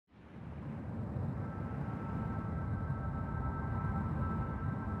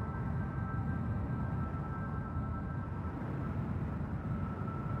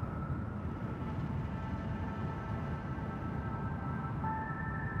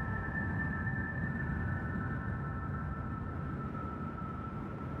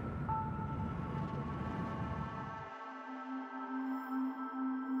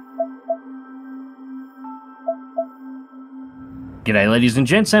G'day ladies and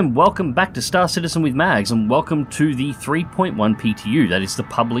gents, and welcome back to Star Citizen with Mags, and welcome to the 3.1 PTU, that is the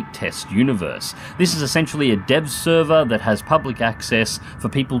public test universe. This is essentially a dev server that has public access for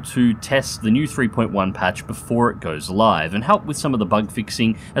people to test the new 3.1 patch before it goes live, and help with some of the bug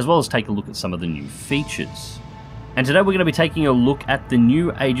fixing, as well as take a look at some of the new features. And today we're going to be taking a look at the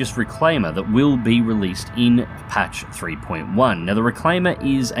new Aegis Reclaimer that will be released in patch 3.1. Now the Reclaimer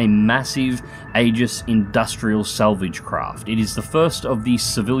is a massive Aegis industrial salvage craft. It is the first of the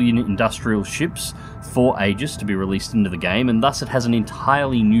civilian industrial ships for Aegis to be released into the game, and thus it has an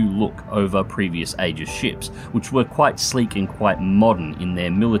entirely new look over previous Aegis ships, which were quite sleek and quite modern in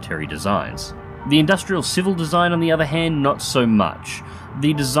their military designs. The industrial civil design, on the other hand, not so much.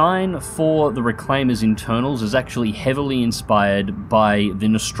 The design for the Reclaimer's internals is actually heavily inspired by the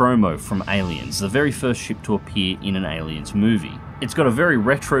Nostromo from Aliens, the very first ship to appear in an Aliens movie. It's got a very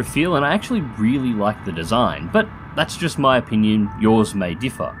retro feel, and I actually really like the design, but that's just my opinion, yours may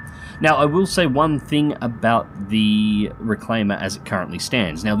differ. Now, I will say one thing about the Reclaimer as it currently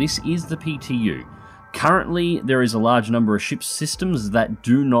stands. Now, this is the PTU. Currently, there is a large number of ship systems that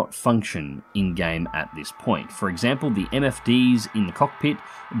do not function in-game at this point. For example, the MFDs in the cockpit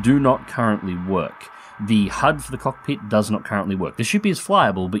do not currently work. The HUD for the cockpit does not currently work. The ship is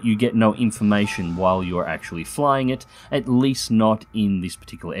flyable, but you get no information while you're actually flying it, at least not in this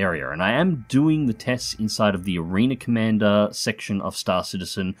particular area. And I am doing the tests inside of the Arena Commander section of Star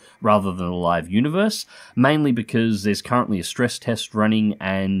Citizen rather than the live universe, mainly because there's currently a stress test running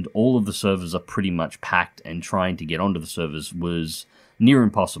and all of the servers are pretty much packed, and trying to get onto the servers was near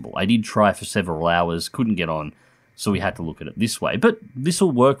impossible. I did try for several hours, couldn't get on, so we had to look at it this way. But this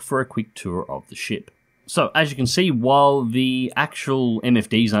will work for a quick tour of the ship. So, as you can see, while the actual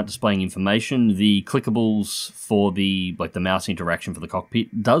MFDs aren't displaying information, the clickables for the mouse interaction for the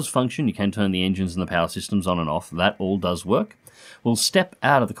cockpit does function. You can turn the engines and the power systems on and off. That all does work. We'll step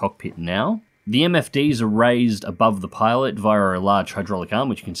out of the cockpit now. The MFDs are raised above the pilot via a large hydraulic arm,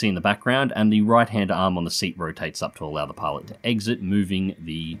 which you can see in the background, and the right-hand arm on the seat rotates up to allow the pilot to exit, moving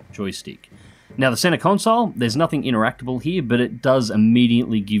the joystick. Now, the center console, there's nothing interactable here, but it does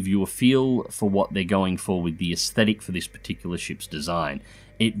immediately give you a feel for what they're going for with the aesthetic for this particular ship's design.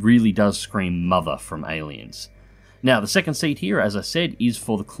 It really does scream Mother from Aliens. Now, the second seat here, as I said, is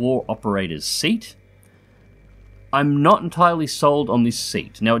for the claw operator's seat. I'm not entirely sold on this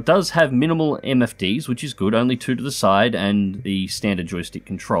seat. Now, it does have minimal MFDs, which is good, only 2 to the side, and the standard joystick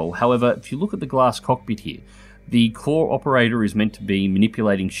control. However, if you look at the glass cockpit here, the claw operator is meant to be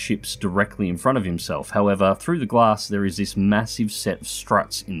manipulating ships directly in front of himself. However, through the glass, there is this massive set of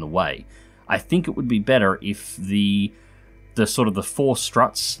struts in the way. I think it would be better if the 4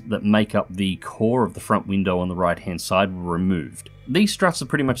 struts that make up the core of the front window on the right-hand side were removed. These struts are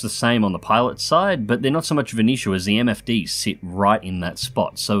pretty much the same on the pilot's side, but they're not so much of an issue as the MFDs sit right in that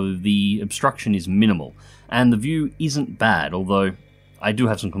spot, so the obstruction is minimal. And the view isn't bad, although I do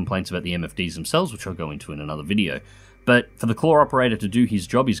have some complaints about the MFDs themselves, which I'll go into in another video. But for the claw operator to do his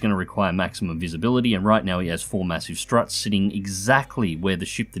job, he's going to require maximum visibility, and right now he has 4 massive struts sitting exactly where the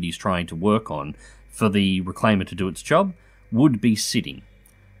ship that he's trying to work on for the Reclaimer to do its job would be sitting.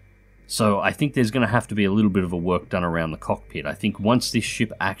 So I think there's going to have to be a little bit of a work done around the cockpit. I think once this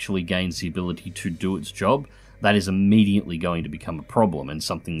ship actually gains the ability to do its job, that is immediately going to become a problem and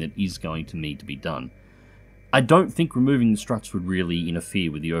something that is going to need to be done. I don't think removing the struts would really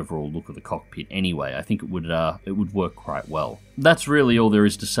interfere with the overall look of the cockpit anyway. I think it would work quite well. That's really all there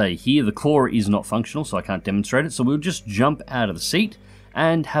is to say here. The claw is not functional, so I can't demonstrate it, so we'll just jump out of the seat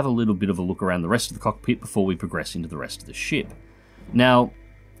and have a little bit of a look around the rest of the cockpit before we progress into the rest of the ship. Now,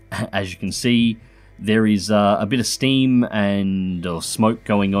 as you can see, there is a bit of steam and smoke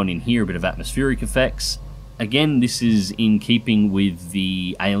going on in here, a bit of atmospheric effects. Again, this is in keeping with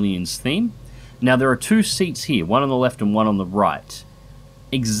the Aliens theme. Now, there are 2 seats here, one on the left and one on the right.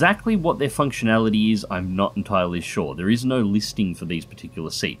 Exactly what their functionality is, I'm not entirely sure. There is no listing for these particular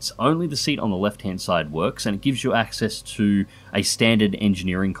seats. Only the seat on the left-hand side works, and it gives you access to a standard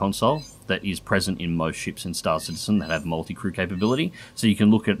engineering console that is present in most ships in Star Citizen that have multi-crew capability. So you can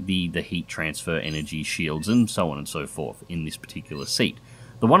look at the heat transfer, energy, shields, and so on and so forth in this particular seat.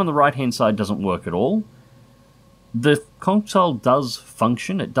 The one on the right-hand side doesn't work at all. The console does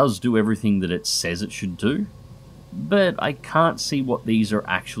function, it does do everything that it says it should do, but I can't see what these are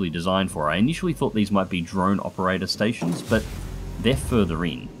actually designed for. I initially thought these might be drone operator stations, but they're further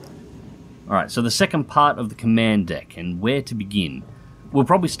in. Alright, so the second part of the command deck, and where to begin. We'll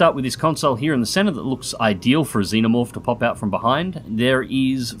probably start with this console here in the center that looks ideal for a xenomorph to pop out from behind. There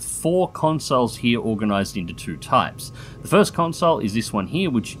is 4 consoles here organized into 2 types. The first console is this one here,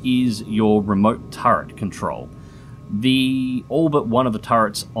 which is your remote turret control. All but one of the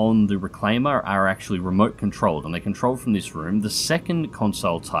turrets on the Reclaimer are actually remote controlled, and they control from this room. The second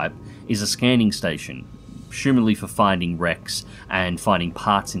console type is a scanning station, presumably for finding wrecks and finding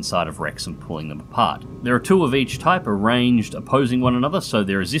parts inside of wrecks and pulling them apart. There are 2 of each type arranged opposing one another, so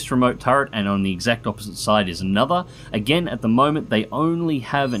there is this remote turret and on the exact opposite side is another. Again, at the moment they only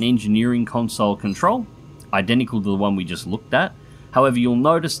have an engineering console control, identical to the one we just looked at. However, you'll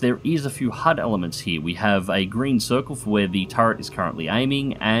notice there is a few HUD elements here. We have a green circle for where the turret is currently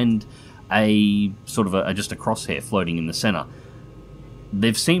aiming and a sort of just a crosshair floating in the center.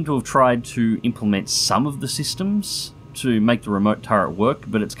 They've seemed to have tried to implement some of the systems to make the remote turret work,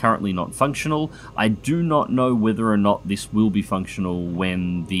 but it's currently not functional. I do not know whether or not this will be functional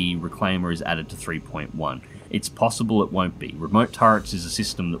when the Reclaimer is added to 3.1. It's possible it won't be. Remote turrets is a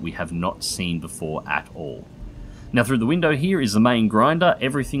system that we have not seen before at all. Now through the window here is the main grinder.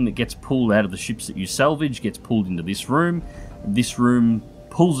 Everything that gets pulled out of the ships that you salvage gets pulled into this room. This room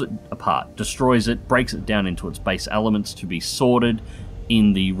pulls it apart, destroys it, breaks it down into its base elements to be sorted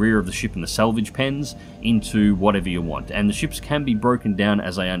in the rear of the ship in the salvage pens into whatever you want. And the ships can be broken down,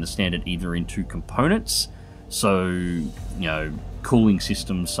 as I understand it, either into components, so, you know, cooling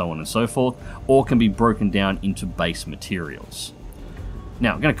systems, so on and so forth, or can be broken down into base materials.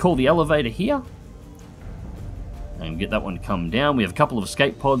 Now, I'm going to call the elevator here and get that one to come down. We have a couple of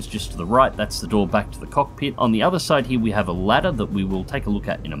escape pods just to the right. That's the door back to the cockpit. On the other side here we have a ladder that we will take a look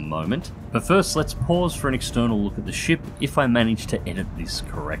at in a moment. But first let's pause for an external look at the ship, if I manage to edit this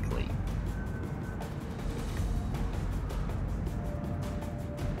correctly.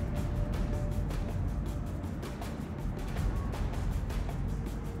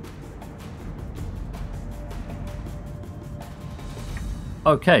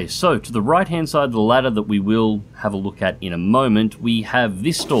 Okay, so to the right hand side of the ladder that we will have a look at in a moment, we have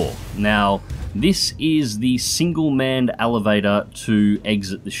this door. Now, this is the single manned elevator to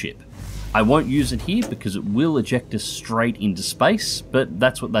exit the ship. I won't use it here because it will eject us straight into space, but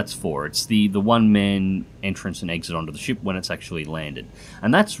that's what that's for. It's the one-man entrance and exit onto the ship when it's actually landed.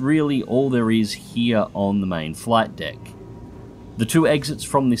 And that's really all there is here on the main flight deck. The 2 exits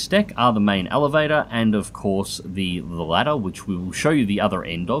from this deck are the main elevator and of course the ladder, which we will show you the other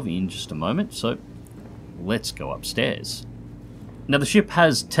end of in just a moment, so let's go upstairs. Now the ship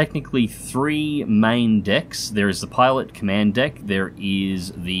has technically 3 main decks. There is the pilot command deck, there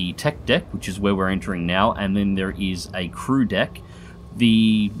is the tech deck, which is where we're entering now, and then there is a crew deck.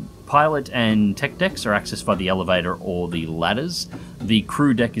 The pilot and tech decks are accessed by the elevator or the ladders. The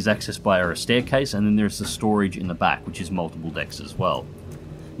crew deck is accessed by a staircase, and then there's the storage in the back, which is multiple decks as well.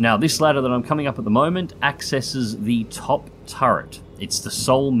 Now, this ladder that I'm coming up at the moment accesses the top turret. It's the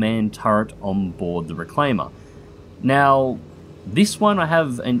sole man turret on board the Reclaimer. Now, this one I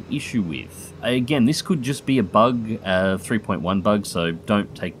have an issue with. Again, this could just be a bug, 3.1 bug, so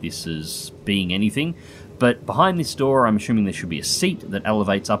don't take this as being anything. But behind this door, I'm assuming there should be a seat that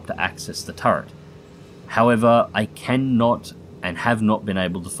elevates up to access the turret. However, I cannot and have not been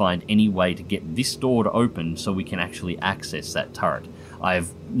able to find any way to get this door to open so we can actually access that turret.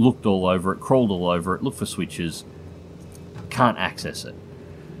 I've looked all over it, crawled all over it, looked for switches, can't access it.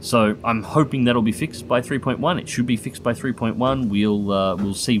 So I'm hoping that'll be fixed by 3.1. It should be fixed by 3.1.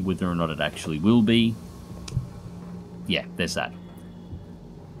 We'll see whether or not it actually will be. Yeah, there's that.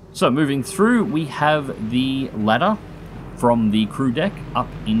 So moving through, we have the ladder from the crew deck up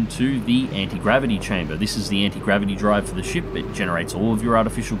into the anti-gravity chamber. This is the anti-gravity drive for the ship. It generates all of your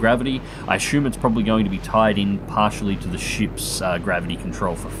artificial gravity. I assume it's probably going to be tied in partially to the ship's gravity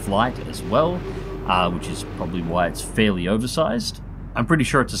control for flight as well, which is probably why it's fairly oversized. I'm pretty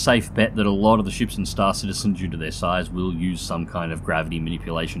sure it's a safe bet that a lot of the ships in Star Citizen, due to their size, will use some kind of gravity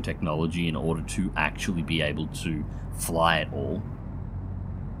manipulation technology in order to actually be able to fly at all.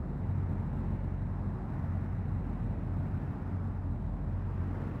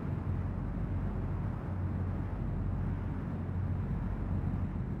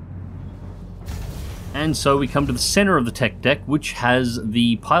 And so we come to the center of the tech deck, which has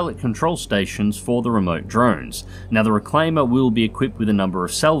the pilot control stations for the remote drones. Now the Reclaimer will be equipped with a number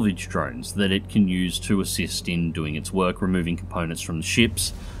of salvage drones that it can use to assist in doing its work, removing components from the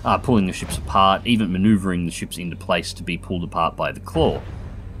ships, pulling the ships apart, even maneuvering the ships into place to be pulled apart by the claw.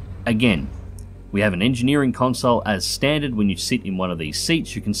 Again, we have an engineering console as standard. When you sit in one of these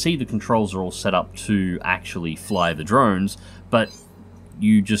seats, you can see the controls are all set up to actually fly the drones, but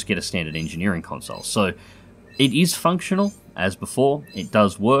you just get a standard engineering console. So it is functional. as before, it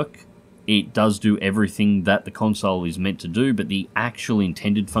does work. It does do everything that the console is meant to do, but the actual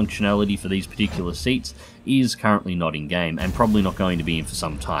intended functionality for these particular seats is currently not in game, and probably not going to be in for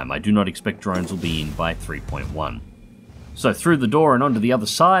some time. I do not expect drones will be in by 3.1. So through the door and onto the other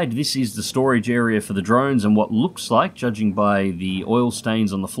side, this is the storage area for the drones, and what looks like, judging by the oil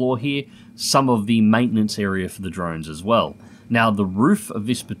stains on the floor here, some of the maintenance area for the drones as well. Now, the roof of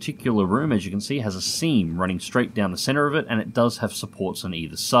this particular room, as you can see, has a seam running straight down the center of it, and it does have supports on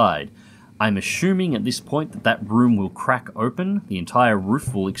either side. I'm assuming at this point that that room will crack open, the entire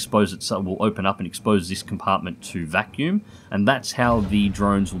roof will expose itself, will open up and expose this compartment to vacuum, and that's how the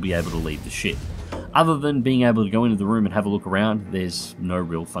drones will be able to leave the ship. Other than being able to go into the room and have a look around, there's no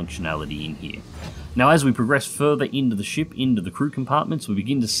real functionality in here. Now, as we progress further into the ship, into the crew compartments, we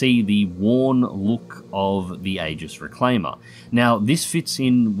begin to see the worn look of the Aegis Reclaimer. Now, this fits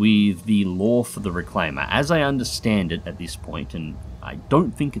in with the lore for the Reclaimer. As I understand it at this point, and I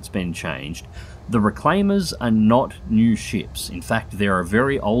don't think it's been changed, the Reclaimers are not new ships. In fact, they're a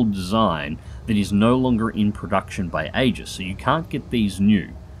very old design that is no longer in production by Aegis, so you can't get these new.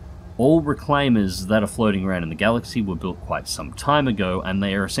 All Reclaimers that are floating around in the galaxy were built quite some time ago, and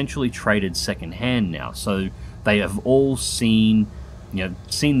they are essentially traded second-hand now. So they have all seen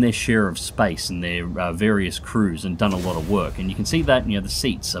their share of space in their various crews and done a lot of work. And you can see that, the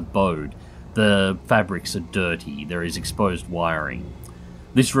seats are bowed, the fabrics are dirty, there is exposed wiring.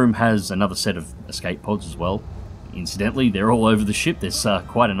 This room has another set of escape pods as well. Incidentally, they're all over the ship. There's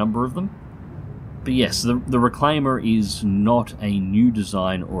quite a number of them. But yes, the Reclaimer is not a new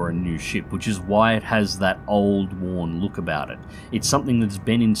design or a new ship, which is why it has that old, worn look about it. It's something that's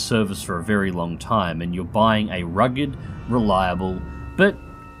been in service for a very long time, and you're buying a rugged, reliable, but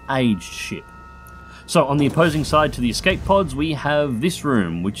aged ship. So on the opposing side to the escape pods, we have this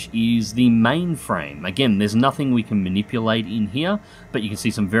room, which is the mainframe. Again, there's nothing we can manipulate in here, but you can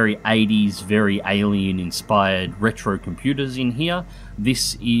see some very 80s, very alien-inspired retro computers in here.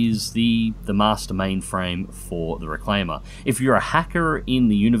 This is the master mainframe for the Reclaimer. If you're a hacker in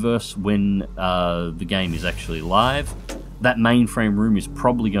the universe when the game is actually live, that mainframe room is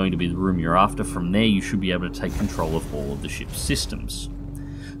probably going to be the room you're after. From there, you should be able to take control of all of the ship's systems.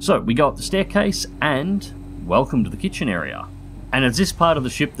 So, we go up the staircase, and welcome to the kitchen area. And it's this part of the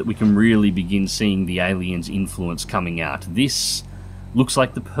ship that we can really begin seeing the aliens' influence coming out. This looks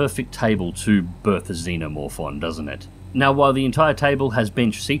like the perfect table to birth a xenomorph on, doesn't it? Now, while the entire table has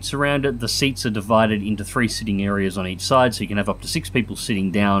bench seats around it, the seats are divided into 3 sitting areas on each side, so you can have up to 6 people sitting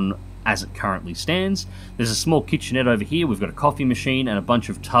down as it currently stands. There's a small kitchenette over here. We've got a coffee machine and a bunch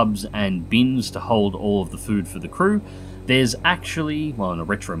of tubs and bins to hold all of the food for the crew. There's actually, well, and a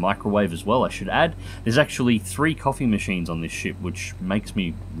retro microwave as well, I should add. There's actually 3 coffee machines on this ship, which makes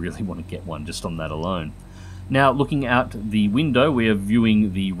me really want to get one just on that alone. Now, looking out the window, we are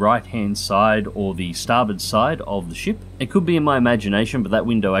viewing the right-hand side or the starboard side of the ship. It could be in my imagination, but that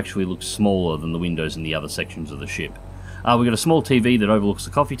window actually looks smaller than the windows in the other sections of the ship. We've got a small TV that overlooks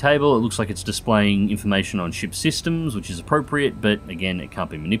the coffee table. It looks like it's displaying information on ship systems, which is appropriate, but again, it can't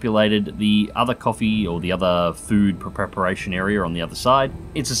be manipulated. The other coffee or the other food preparation area on the other side,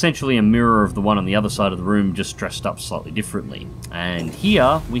 it's essentially a mirror of the one on the other side of the room, just dressed up slightly differently. And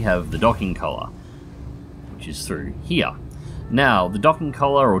here we have the docking collar, which is through here. Now, the docking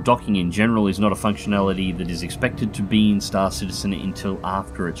collar, or docking in general, is not a functionality that is expected to be in Star Citizen until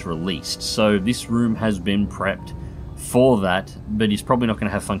after it's released. So this room has been prepped for that, but is probably not going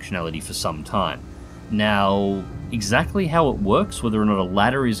to have functionality for some time. Now, exactly how it works, whether or not a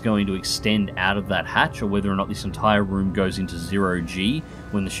ladder is going to extend out of that hatch, or whether or not this entire room goes into 0G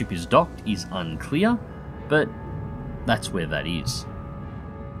when the ship is docked, is unclear, but that's where that is.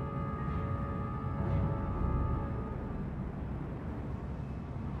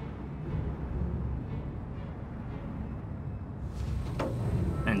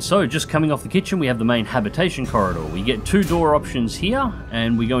 So, just coming off the kitchen, we have the main habitation corridor. We get 2 door options here,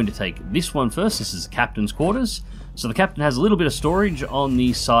 and we're going to take this one first. This is the captain's quarters. So the captain has a little bit of storage on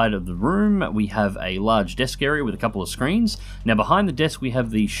the side of the room. We have a large desk area with a couple of screens. Now behind the desk we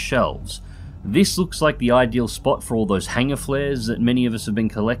have these shelves. This looks like the ideal spot for all those hanger flares that many of us have been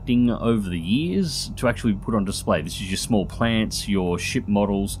collecting over the years to actually put on display. This is your small plants, your ship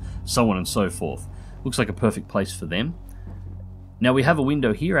models, so on and so forth. Looks like a perfect place for them. Now we have a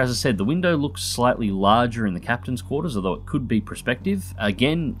window here. As I said, the window looks slightly larger in the captain's quarters, although it could be perspective.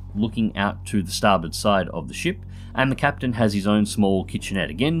 Again, looking out to the starboard side of the ship. And the captain has his own small kitchenette,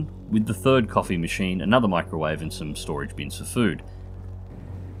 again, with the 3rd coffee machine, another microwave, and some storage bins for food.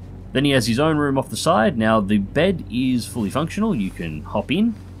 Then he has his own room off the side. Now the bed is fully functional. You can hop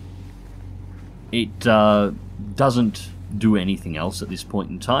in. It doesn't do anything else at this point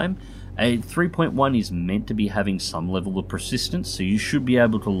in time. A 3.1 is meant to be having some level of persistence, so you should be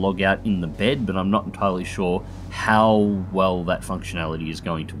able to log out in the bed, but I'm not entirely sure how well that functionality is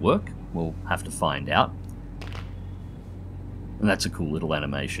going to work. We'll have to find out. And that's a cool little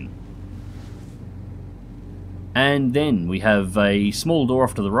animation. And then we have a small door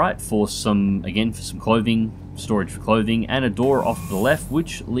off to the right for some, again, for some clothing, storage for clothing, and a door off to the left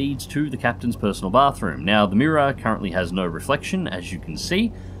which leads to the captain's personal bathroom. Now, the mirror currently has no reflection, as you can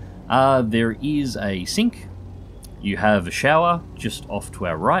see. There is a sink. You have a shower just off to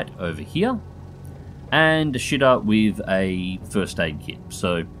our right over here, and a shitter with a first aid kit.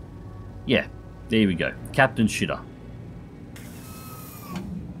 So, yeah, there we go. Captain's shitter.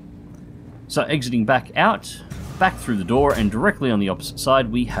 So, exiting back out, back through the door, and directly on the opposite side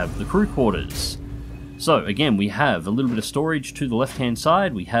we have the crew quarters. So again, we have a little bit of storage to the left hand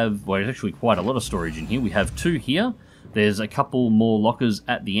side. We have, well, there's actually quite a lot of storage in here. We have 2 here. There's a couple more lockers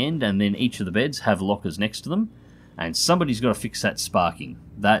at the end, and then each of the beds have lockers next to them. And somebody's got to fix that sparking.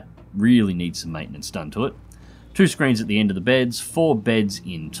 That really needs some maintenance done to it. 2 screens at the end of the beds, 4 beds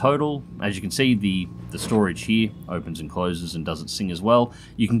in total. As you can see, the storage here opens and closes and doesn't sing as well.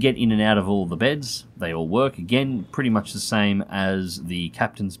 You can get in and out of all the beds. They all work. Again, pretty much the same as the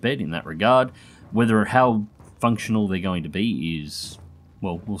captain's bed in that regard. Whether how functional they're going to be is,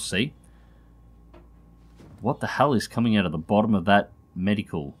 well, we'll see. What the hell is coming out of the bottom of that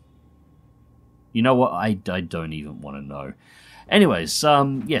medical? You know what? I don't even want to know. Anyways,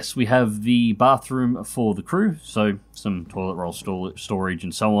 yes, we have the bathroom for the crew, so some toilet roll storage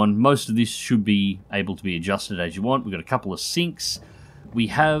and so on. Most of this should be able to be adjusted as you want. We've got a couple of sinks. We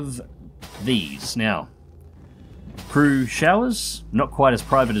have these. Now, crew showers, not quite as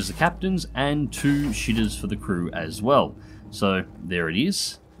private as the captain's, and 2 shitters for the crew as well. So, there it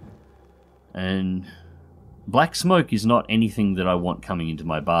is. And black smoke is not anything that I want coming into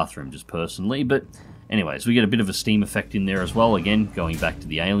my bathroom, just personally, but anyways, we get a bit of a steam effect in there as well. Again, going back to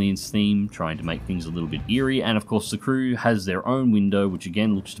the Aliens theme, trying to make things a little bit eerie. And of course, the crew has their own window, which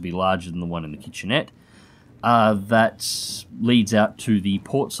again looks to be larger than the one in the kitchenette. That leads out to the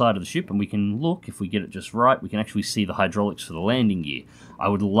port side of the ship, and we can look, if we get it just right, we can actually see the hydraulics for the landing gear. I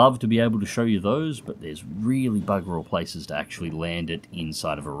would love to be able to show you those, but there's really bugger all places to actually land it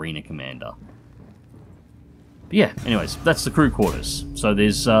inside of Arena Commander. But yeah, anyways, that's the crew quarters. So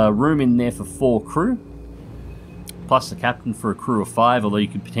there's room in there for 4 crew, plus the captain for a crew of 5, although you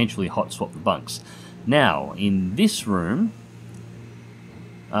could potentially hot swap the bunks. Now, in this room,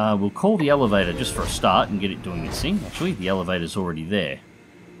 we'll call the elevator just for a start and get it doing its thing. Actually, the elevator's already there.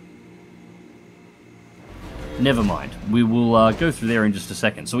 Never mind. We will go through there in just a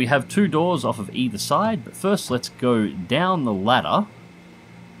second. So we have 2 doors off of either side, but first let's go down the ladder.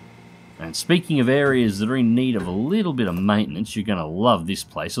 And speaking of areas that are in need of a little bit of maintenance, you're going to love this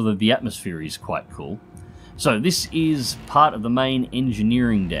place, although the atmosphere is quite cool. So this is part of the main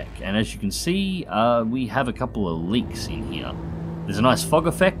engineering deck, and as you can see, we have a couple of leaks in here. There's a nice fog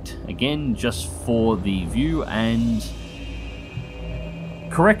effect, again, just for the view, and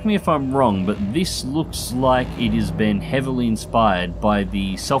correct me if I'm wrong, but this looks like it has been heavily inspired by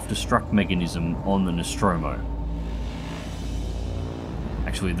the self-destruct mechanism on the Nostromo.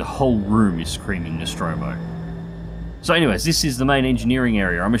 Actually, the whole room is screaming Nostromo. So anyways, this is the main engineering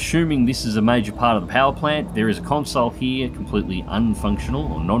area. I'm assuming this is a major part of the power plant. There is a console here, completely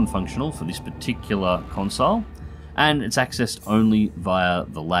unfunctional, or non-functional for this particular console. And it's accessed only via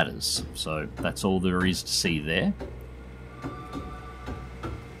the ladders. So that's all there is to see there.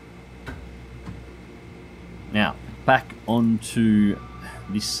 Now, back onto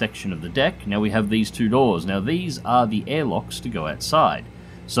this section of the deck. Now we have these 2 doors. Now these are the airlocks to go outside.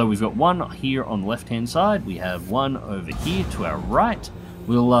 So we've got one here on the left hand side, we have one over here to our right.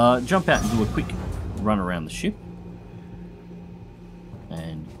 We'll jump out and do a quick run around the ship.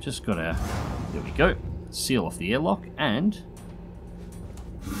 And just gotta, there we go, seal off the airlock, and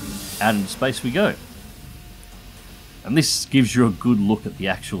out into space we go. And this gives you a good look at the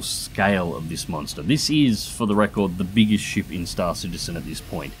actual scale of this monster. This is, for the record, the biggest ship in Star Citizen at this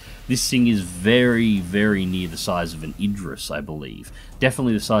point. This thing is very, very near the size of an Idris, I believe.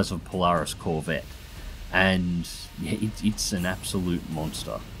 Definitely the size of a Polaris Corvette. And yeah, it's an absolute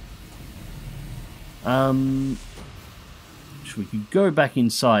monster. So we could go back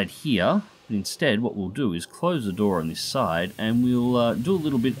inside here, but instead what we'll do is close the door on this side, and we'll do a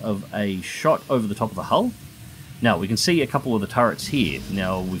little bit of a shot over the top of the hull. Now, we can see a couple of the turrets here.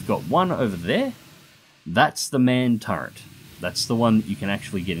 Now, we've got one over there. That's the manned turret. That's the one that you can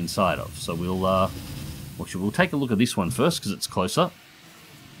actually get inside of. So we'll take a look at this one first, because it's closer.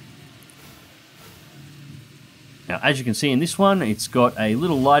 Now, as you can see in this one, it's got a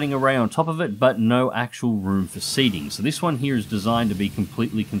little lighting array on top of it, but no actual room for seating. So this one here is designed to be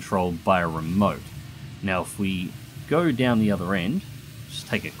completely controlled by a remote. Now, if we go down the other end, just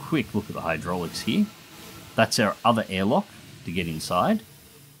take a quick look at the hydraulics here. That's our other airlock to get inside.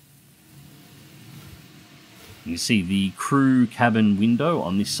 You can see the crew cabin window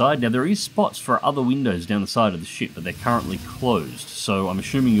on this side. Now, there is spots for other windows down the side of the ship, but they're currently closed. So I'm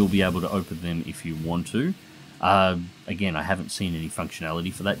assuming you'll be able to open them if you want to. Again, I haven't seen any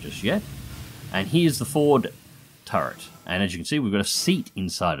functionality for that just yet. And here's the forward turret. And as you can see, we've got a seat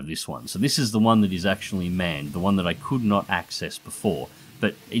inside of this one. So this is the one that is actually manned, the one that I could not access before.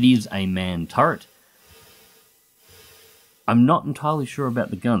 But it is a manned turret. I'm not entirely sure about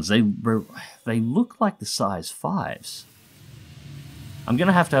the guns. They look like the size 5s. I'm going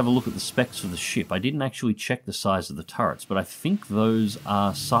to have a look at the specs for the ship. I didn't actually check the size of the turrets, but I think those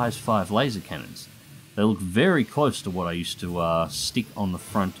are size 5 laser cannons. They look very close to what I used to stick on the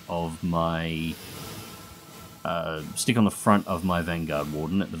front of my Vanguard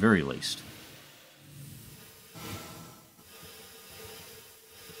Warden at the very least.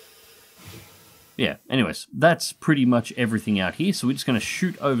 Yeah, anyways, that's pretty much everything out here, so we're just going to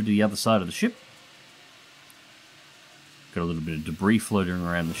shoot over to the other side of the ship. Got a little bit of debris floating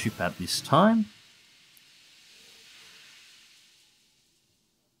around the ship at this time.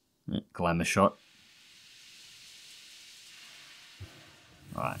 Glamour shot.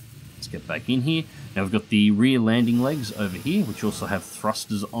 Alright, let's get back in here. Now we've got the rear landing legs over here, which also have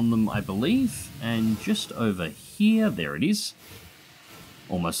thrusters on them, I believe. And just over here, there it is.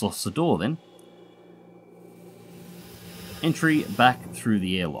 Almost lost the door then. Entry back through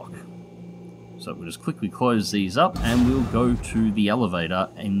the airlock. So we'll just quickly close these up and we'll go to the elevator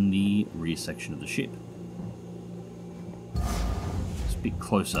in the rear section of the ship. Just a bit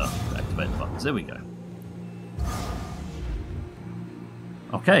closer to activate the buttons. There we go.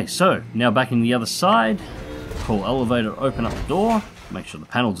 Okay, so now back in the other side. Call elevator, open up the door. Make sure the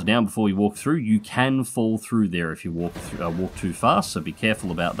panels are down before you walk through. You can fall through there if you walk too fast, so be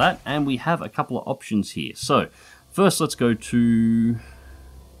careful about that. And we have a couple of options here. So first, let's go to...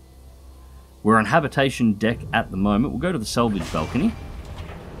 We're on habitation deck at the moment. We'll go to the salvage balcony.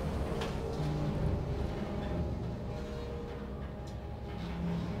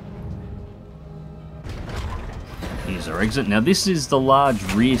 Here's our exit. Now, this is the large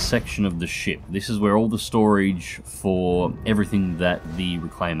rear section of the ship. This is where all the storage for everything that the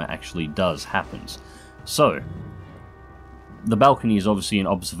Reclaimer actually does happens. So, the balcony is obviously an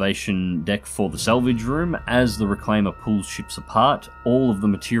observation deck for the salvage room. As the Reclaimer pulls ships apart, all of the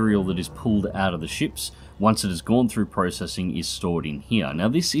material that is pulled out of the ships, once it has gone through processing, is stored in here. Now,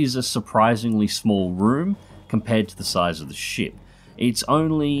 this is a surprisingly small room compared to the size of the ship. It's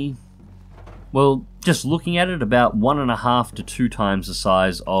only, well, just looking at it, about 1.5 to 2 times the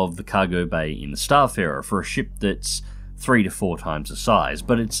size of the cargo bay in the Starfarer for a ship that's 3 to 4 times the size.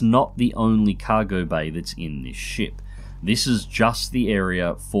 But it's not the only cargo bay that's in this ship. This is just the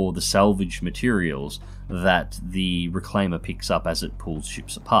area for the salvage materials that the Reclaimer picks up as it pulls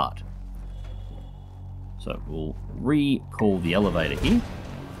ships apart. So we'll recall the elevator here.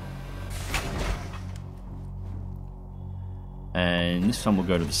 And this time we'll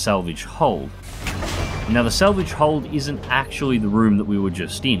go to the salvage hold. Now, the salvage hold isn't actually the room that we were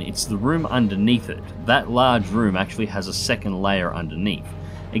just in, it's the room underneath it. That large room actually has a second layer underneath.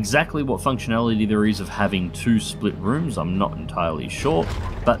 Exactly what functionality there is of having 2 split rooms, I'm not entirely sure,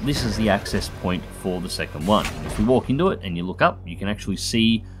 but this is the access point for the second one. If we walk into it and you look up, you can actually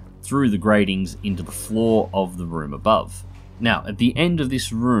see through the gratings into the floor of the room above. Now, at the end of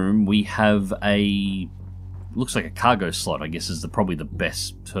this room, we have a... looks like a cargo slot, I guess is probably the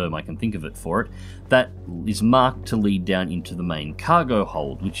best term I can think of it for it, that is marked to lead down into the main cargo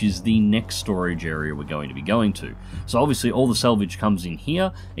hold, which is the next storage area we're going to be going to. So obviously all the salvage comes in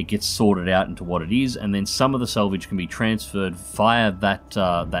here, it gets sorted out into what it is, and then some of the salvage can be transferred via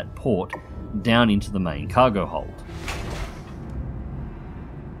that port down into the main cargo hold.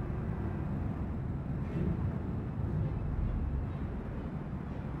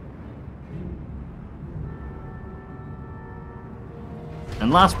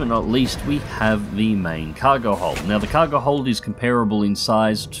 And last but not least, we have the main cargo hold. Now, the cargo hold is comparable in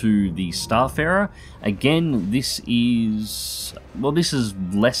size to the Starfarer. Again, this is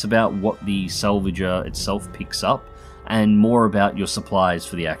less about what the salvager itself picks up, and more about your supplies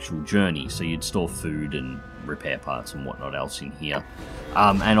for the actual journey. So you'd store food and repair parts and whatnot else in here.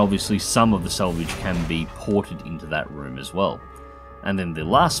 And obviously, some of the salvage can be ported into that room as well. And then the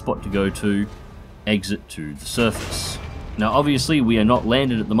last spot to go to, exit to the surface. Now obviously we are not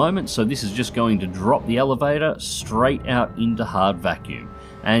landed at the moment, so this is just going to drop the elevator straight out into hard vacuum.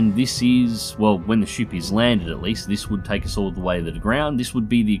 And this is, well, when the ship is landed at least, this would take us all the way to the ground. This would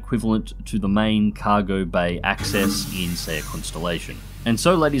be the equivalent to the main cargo bay access in, say, a Constellation. And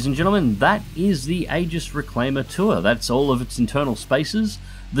so, ladies and gentlemen, that is the Aegis Reclaimer tour. That's all of its internal spaces.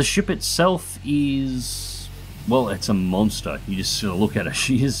 The ship itself is, well, it's a monster. You just sort of look at her,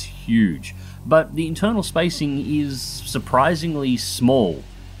 she is huge. But the internal spacing is surprisingly small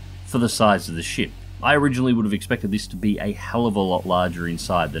for the size of the ship. I originally would have expected this to be a hell of a lot larger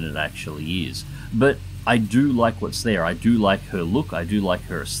inside than it actually is. But I do like what's there. I do like her look. I do like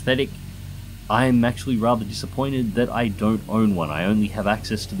her aesthetic. I'm actually rather disappointed that I don't own one. I only have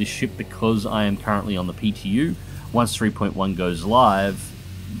access to this ship because I am currently on the PTU. Once 3.1 goes live,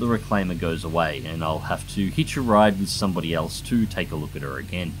 the Reclaimer goes away, and I'll have to hitch a ride with somebody else to take a look at her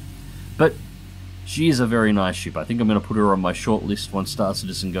again. But she is a very nice ship. I think I'm going to put her on my shortlist once Star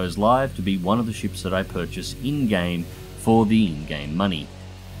Citizen goes live to be one of the ships that I purchase in-game for the in-game money.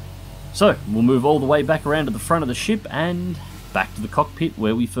 So, we'll move all the way back around to the front of the ship and back to the cockpit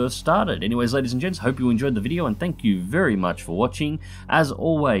where we first started. Anyways, ladies and gents, hope you enjoyed the video and thank you very much for watching. As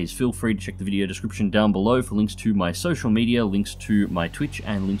always, feel free to check the video description down below for links to my social media, links to my Twitch,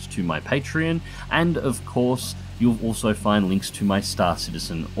 and links to my Patreon. And of course, you'll also find links to my Star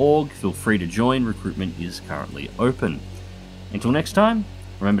Citizen org. Feel free to join, recruitment is currently open. Until next time,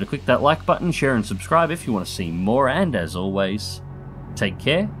 remember to click that like button, share and subscribe if you want to see more, and as always, take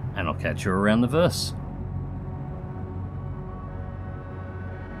care, and I'll catch you around the verse.